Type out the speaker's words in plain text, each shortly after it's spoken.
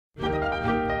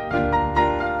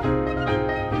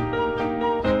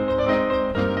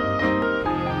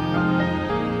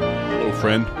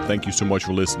friend. Thank you so much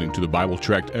for listening to the Bible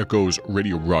Tract Echoes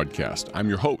radio broadcast. I'm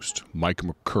your host, Mike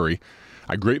McCurry.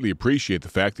 I greatly appreciate the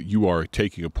fact that you are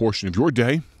taking a portion of your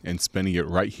day and spending it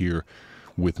right here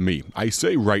with me. I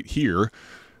say right here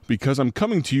because I'm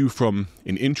coming to you from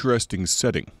an interesting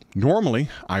setting. Normally,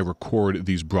 I record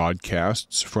these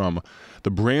broadcasts from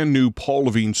the brand new Paul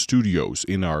Levine Studios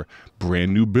in our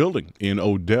brand new building in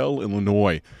Odell,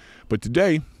 Illinois. But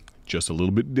today, just a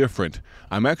little bit different.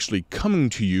 I'm actually coming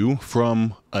to you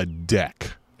from a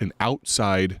deck, an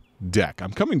outside deck.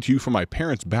 I'm coming to you from my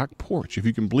parents' back porch, if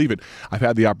you can believe it. I've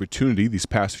had the opportunity these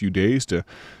past few days to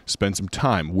spend some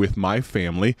time with my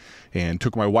family and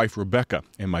took my wife Rebecca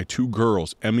and my two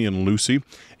girls, Emmy and Lucy,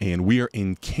 and we are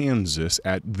in Kansas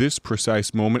at this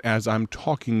precise moment as I'm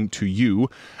talking to you.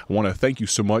 I want to thank you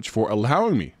so much for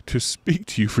allowing me to speak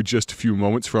to you for just a few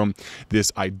moments from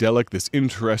this idyllic, this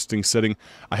interesting setting.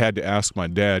 I had to ask my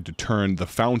dad to turn the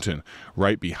fountain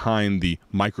right behind the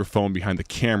microphone, behind the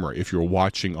camera. If you're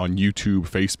watching on YouTube,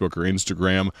 Facebook, or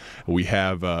Instagram, we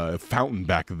have a fountain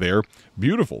back there.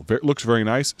 Beautiful. Looks very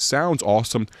nice. Sounds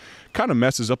awesome. Kind of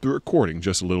messes up the recording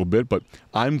just a little bit, but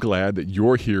I'm glad that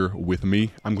you're here with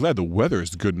me. I'm glad the weather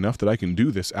is good enough that I can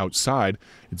do this outside.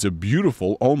 It's a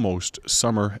beautiful, almost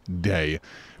summer day.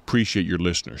 Appreciate your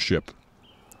listenership.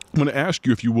 I'm going to ask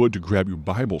you, if you would, to grab your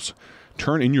Bibles.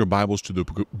 Turn in your Bibles to the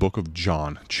book of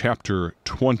John. Chapter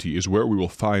 20 is where we will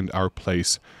find our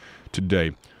place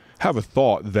today. Have a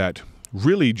thought that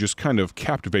really just kind of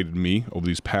captivated me over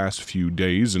these past few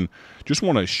days, and just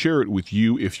want to share it with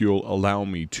you if you'll allow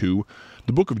me to.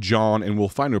 The book of John, and we'll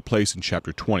find our place in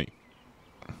chapter 20.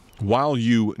 While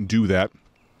you do that,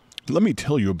 let me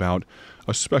tell you about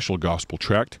a special gospel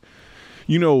tract.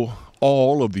 You know,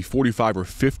 all of the 45 or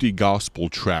 50 gospel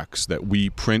tracts that we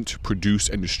print, produce,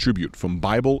 and distribute from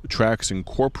Bible Tracts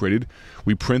Incorporated.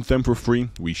 We print them for free,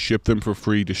 we ship them for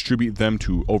free, distribute them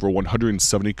to over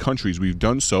 170 countries. We've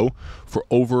done so for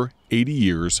over 80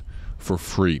 years for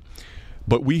free.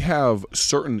 But we have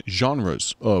certain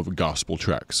genres of gospel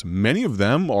tracts. Many of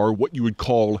them are what you would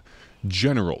call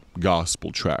general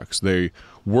gospel tracts. They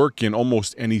work in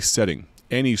almost any setting,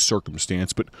 any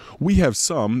circumstance, but we have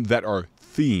some that are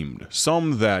themed,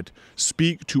 some that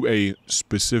speak to a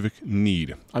specific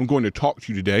need. I'm going to talk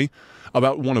to you today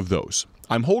about one of those.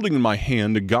 I'm holding in my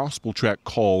hand a gospel tract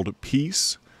called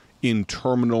Peace in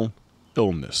Terminal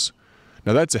Illness.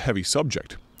 Now that's a heavy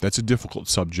subject. That's a difficult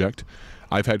subject.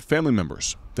 I've had family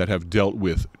members that have dealt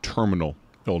with terminal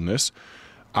illness.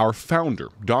 Our founder,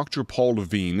 Dr. Paul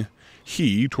Levine,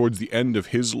 he, towards the end of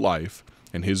his life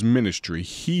and his ministry,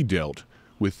 he dealt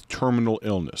with terminal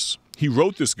illness. He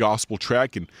wrote this gospel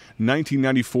tract in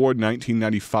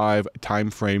 1994-1995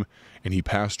 time frame, and he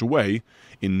passed away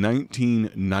in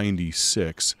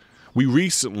 1996. We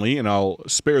recently, and I'll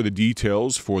spare the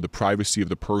details for the privacy of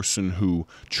the person who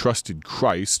trusted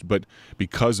Christ, but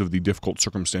because of the difficult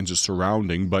circumstances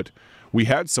surrounding, but we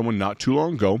had someone not too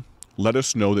long ago let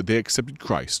us know that they accepted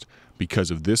Christ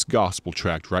because of this gospel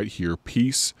tract right here,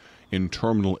 Peace in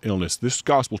Terminal Illness. This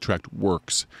gospel tract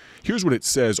works. Here's what it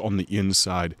says on the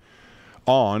inside.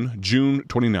 On June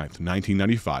 29th,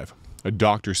 1995, a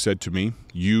doctor said to me,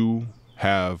 "You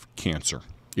have cancer.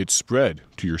 It's spread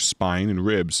to your spine and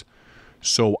ribs,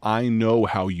 so I know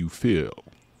how you feel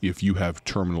if you have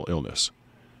terminal illness."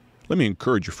 Let me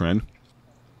encourage you, friend.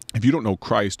 If you don't know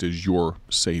Christ as your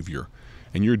Savior,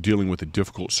 and you're dealing with the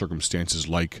difficult circumstances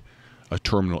like a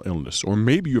terminal illness, or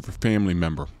maybe you have a family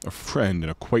member, a friend, an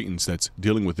acquaintance that's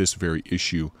dealing with this very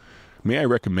issue, may I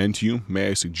recommend to you, may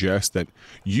I suggest that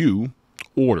you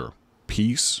order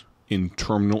Peace in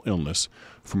Terminal Illness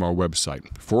from our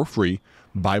website for free,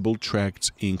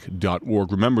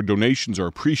 BibleTractsInc.org. Remember, donations are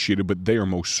appreciated, but they are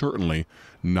most certainly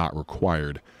not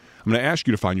required. I'm going to ask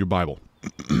you to find your Bible.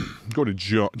 Go to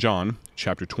John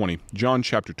chapter 20. John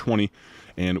chapter 20,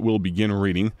 and we'll begin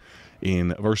reading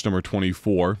in verse number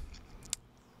 24.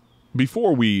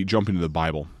 Before we jump into the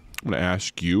Bible, I'm going to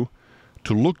ask you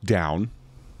to look down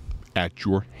at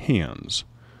your hands.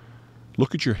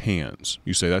 Look at your hands.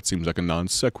 You say, that seems like a non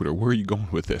sequitur. Where are you going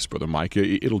with this, Brother Mike?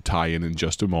 It'll tie in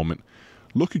just a moment.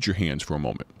 Look at your hands for a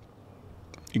moment.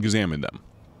 Examine them.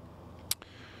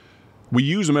 We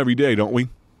use them every day, don't we?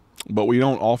 But we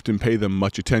don't often pay them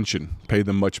much attention, pay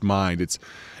them much mind. It's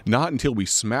not until we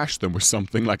smash them with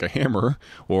something like a hammer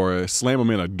or slam them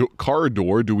in a car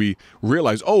door do we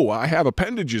realize, oh, I have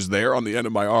appendages there on the end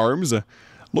of my arms.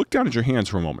 Look down at your hands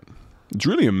for a moment. It's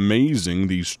really amazing,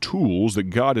 these tools that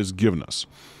God has given us.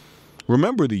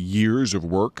 Remember the years of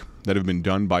work that have been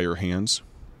done by your hands?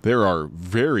 There are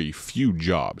very few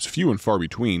jobs, few and far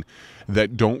between,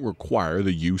 that don't require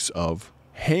the use of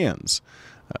hands.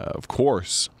 Of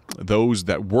course, those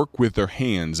that work with their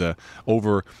hands.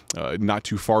 Over not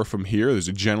too far from here, there's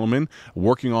a gentleman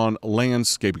working on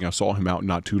landscaping. I saw him out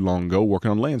not too long ago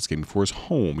working on landscaping for his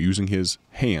home using his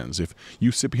hands. If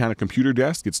you sit behind a computer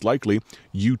desk, it's likely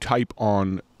you would type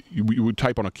on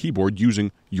a keyboard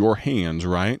using your hands,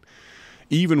 right?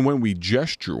 Even when we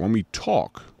gesture, when we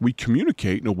talk, we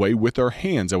communicate in a way with our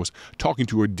hands. I was talking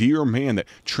to a dear man that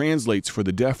translates for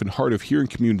the deaf and hard of hearing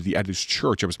community at his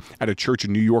church. I was at a church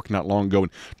in New York not long ago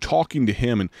and talking to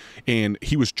him, and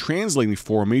he was translating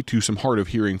for me to some hard of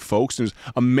hearing folks. And it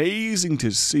was amazing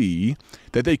to see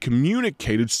that they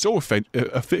communicated so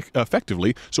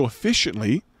effectively, so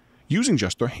efficiently, using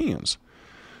just their hands.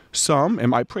 Some,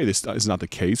 and I pray this is not the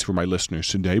case for my listeners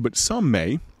today, but some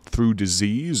may, through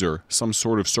disease or some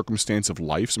sort of circumstance of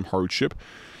life, some hardship,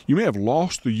 you may have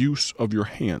lost the use of your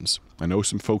hands. I know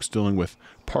some folks dealing with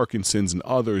Parkinson's and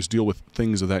others deal with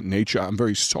things of that nature. I'm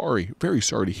very sorry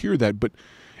to hear that, but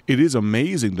it is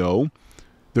amazing, though,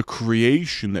 the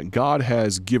creation that God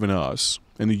has given us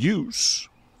and the use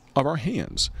of our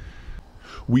hands.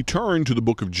 We turn to the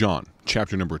book of John,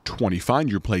 chapter number 20. Find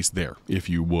your place there, if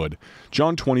you would.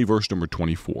 John 20, verse number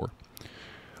 24.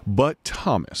 But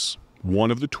Thomas,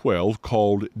 one of the 12,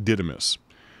 called Didymus,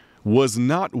 was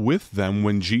not with them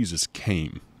when Jesus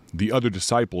came. The other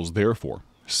disciples, therefore,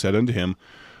 said unto him,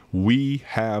 We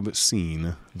have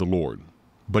seen the Lord.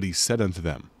 But he said unto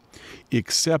them,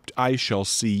 Except I shall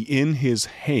see in his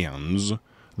hands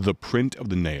the print of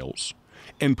the nails,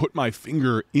 and put my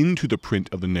finger into the print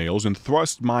of the nails, and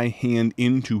thrust my hand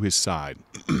into his side,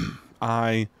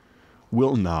 I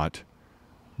will not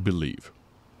believe,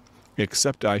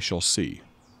 except I shall see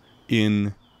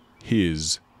in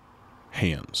his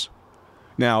hands.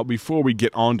 Now, before we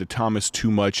get on to Thomas too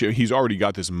much, he's already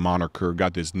got this moniker,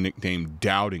 got this nickname,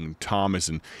 Doubting Thomas,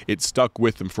 and it stuck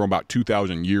with him for about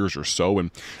 2,000 years or so,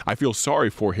 and I feel sorry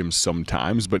for him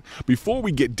sometimes. But before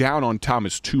we get down on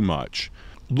Thomas too much,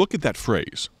 look at that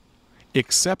phrase,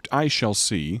 except I shall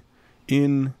see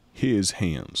in his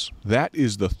hands. That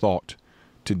is the thought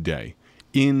today,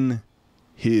 in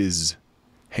his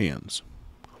hands.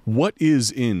 What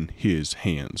is in his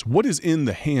hands? What is in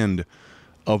the hand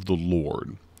of the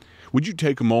Lord? Would you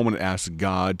take a moment and ask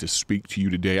God to speak to you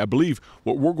today? I believe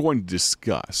what we're going to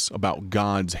discuss about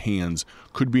God's hands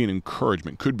could be an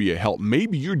encouragement, could be a help.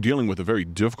 Maybe you're dealing with a very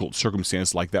difficult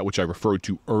circumstance like that, which I referred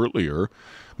to earlier.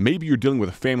 Maybe you're dealing with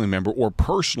a family member, or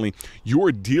personally,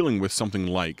 you're dealing with something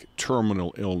like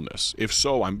terminal illness. If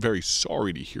so, I'm very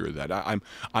sorry to hear that.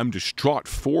 I'm distraught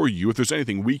for you. If there's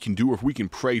anything we can do, or if we can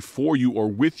pray for you or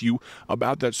with you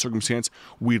about that circumstance,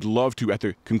 we'd love to. At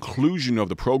the conclusion of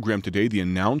the program today, the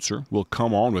announcer will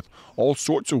come on with all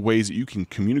sorts of ways that you can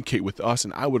communicate with us,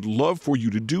 and I would love for you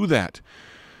to do that.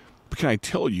 But can I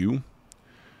tell you,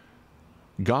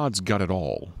 God's got it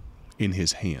all in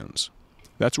his hands.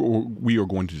 That's what we are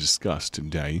going to discuss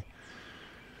today.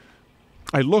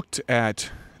 I looked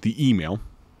at the email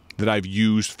that I've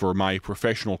used for my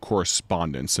professional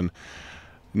correspondence, and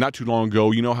not too long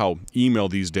ago, you know how email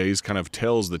these days kind of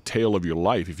tells the tale of your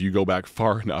life if you go back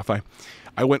far enough.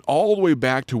 I went all the way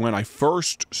back to when I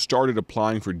first started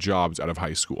applying for jobs out of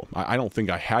high school. I don't think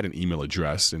I had an email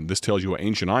address, and this tells you how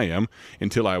ancient I am,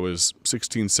 until I was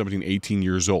 16, 17, 18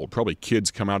 years old. Probably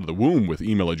kids come out of the womb with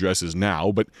email addresses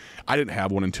now, but I didn't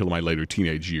have one until my later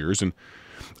teenage years. And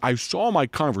I saw my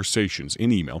conversations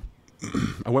in email.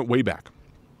 I went way back.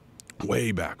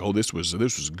 Way back. Oh, this was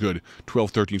good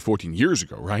 12, 13, 14 years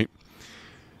ago, right?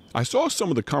 I saw some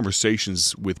of the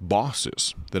conversations with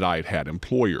bosses that I had had,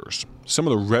 employers, some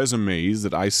of the resumes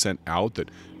that I sent out that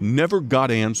never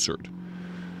got answered.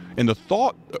 And the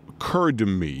thought occurred to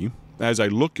me as I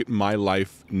look at my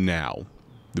life now,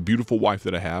 the beautiful wife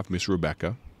that I have, Miss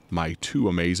Rebecca, my two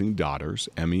amazing daughters,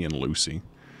 Emmy and Lucy.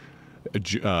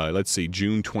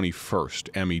 June 21st,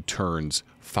 Emmy turns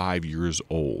 5 years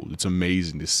old. It's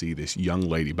amazing to see this young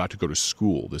lady about to go to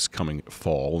school this coming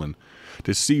fall, and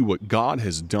to see what God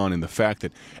has done, and the fact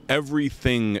that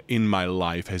everything in my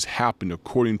life has happened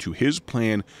according to his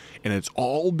plan, and it's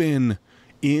all been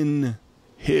in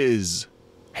his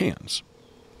hands.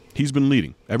 He's been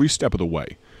leading every step of the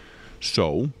way.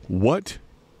 So, what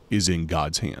is in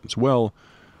God's hands? Well,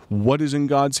 what is in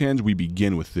God's hands? We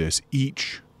begin with this.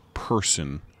 Each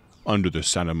person under the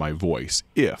sound of my voice,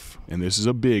 if, and this is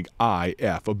a big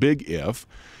if,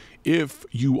 if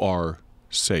you are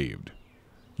saved,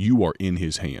 you are in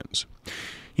his hands.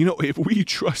 You know, if we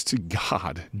trusted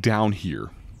God down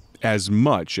here as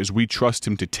much as we trust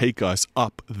him to take us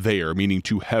up there, meaning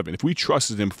to heaven, if we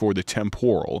trusted him for the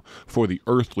temporal, for the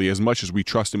earthly, as much as we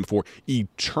trust him for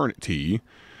eternity,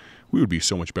 we would be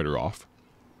so much better off.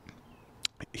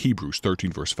 Hebrews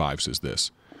 13 verse 5 says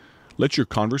this, "Let your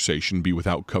conversation be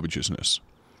without covetousness,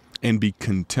 and be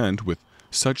content with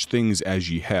such things as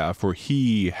ye have, for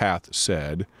he hath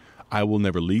said, I will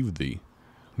never leave thee,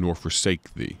 nor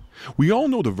forsake thee." We all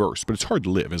know the verse, but it's hard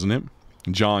to live, isn't it?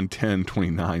 John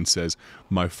 10:29 says,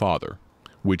 "My Father,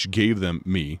 which gave them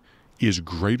me, is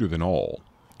greater than all,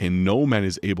 and no man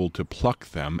is able to pluck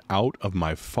them out of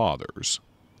my Father's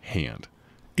hand."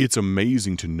 It's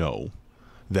amazing to know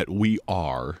that we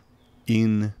are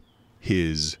in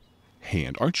his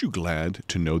hand. Aren't you glad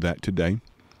to know that today?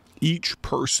 Each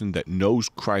person that knows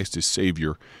Christ as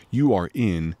Savior, you are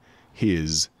in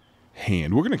his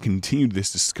hand. We're going to continue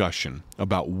this discussion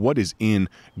about what is in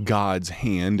God's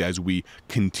hand as we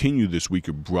continue this week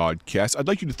of broadcast. I'd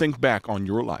like you to think back on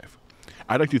your life.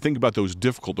 I'd like you to think about those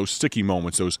difficult, those sticky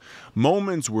moments, those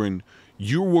moments when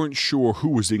you weren't sure who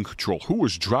was in control, who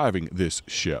was driving this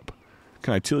ship.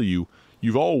 Can I tell you,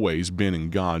 you've always been in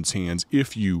God's hands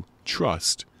if you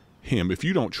trust him. If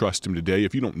you don't trust him today,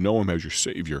 if you don't know him as your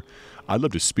Savior, I'd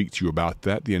love to speak to you about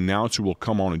that. The announcer will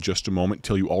come on in just a moment,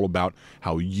 tell you all about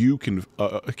how you can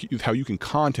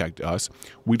contact us.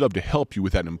 We'd love to help you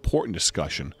with that important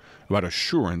discussion about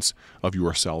assurance of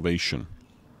your salvation.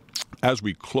 As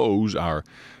we close our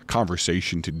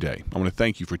conversation today, I want to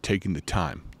thank you for taking the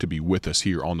time to be with us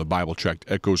here on the Bible Tract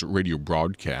Echoes radio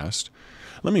broadcast.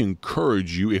 Let me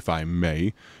encourage you, if I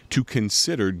may, to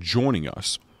consider joining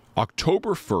us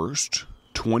October 1st,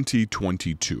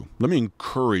 2022. Let me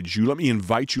encourage you, let me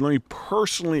invite you, let me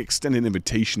personally extend an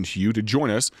invitation to you to join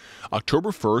us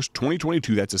October 1st,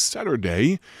 2022. That's a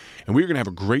Saturday, and we're going to have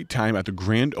a great time at the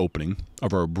grand opening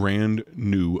of our brand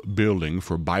new building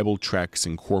for Bible Tracts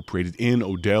Incorporated in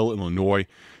Odell, Illinois.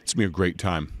 It's going to be a great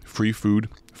time. Free food,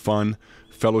 fun,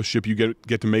 fellowship. You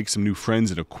get to make some new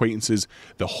friends and acquaintances.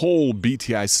 The whole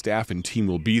BTI staff and team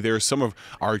will be there. Some of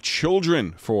our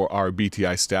children for our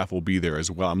BTI staff will be there as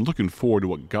well. I'm looking forward to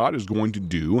what God is going to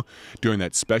do during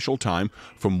that special time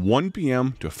from 1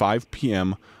 p.m. to 5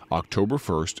 p.m. October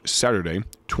 1st, Saturday,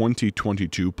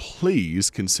 2022. Please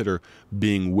consider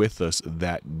being with us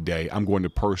that day. I'm going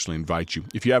to personally invite you.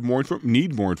 If you have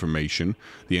need more information,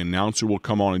 the announcer will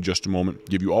come on in just a moment,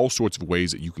 give you all sorts of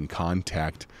ways that you can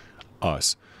contact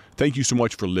us. Thank you so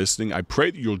much for listening. I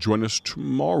pray that you'll join us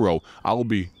tomorrow. I'll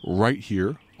be right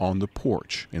here on the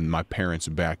porch in my parents'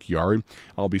 backyard.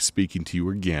 I'll be speaking to you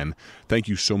again. Thank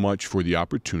you so much for the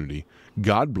opportunity.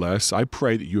 God bless. I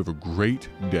pray that you have a great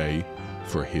day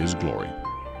for His glory.